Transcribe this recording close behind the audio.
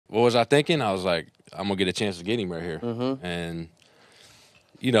what was I thinking? I was like, I'm gonna get a chance to get him right here, and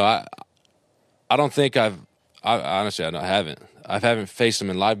I don't think I honestly I haven't. I haven't faced him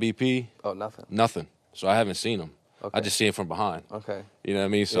in live BP. Oh, nothing. Nothing. So I haven't seen him. Okay. I just see him from behind. Okay. You know what I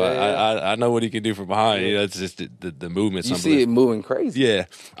mean? So I know what he can do from behind. You know, it's just the movement. You see it moving crazy. Yeah.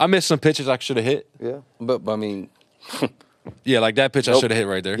 I missed some pitches I should have hit. Yeah. But I mean. Yeah, like that pitch I should have hit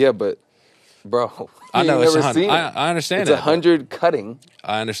right there. Yeah, but, bro. I know. It's 100. Seen it. I understand it's that. It's 100 cutting.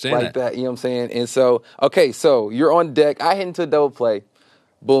 I understand like that. You know what I'm saying? And so, okay, so you're on deck. I hit into a double play.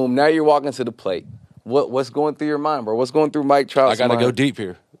 Boom. Now you're walking to the plate. What's going through your mind, bro? What's going through Mike Trout's mind? I got to go deep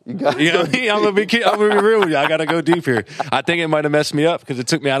here. You got you know what I mean? I'm gonna be real with you. I got to go deep here. I think it might have messed me up because it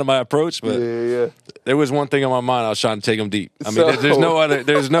took me out of my approach. But there was one thing on my mind. I was trying to take him deep. I mean,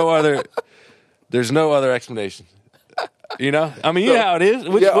 there's no other explanation. You know? I mean, you know how it is.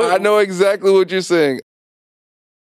 I know exactly what you're saying.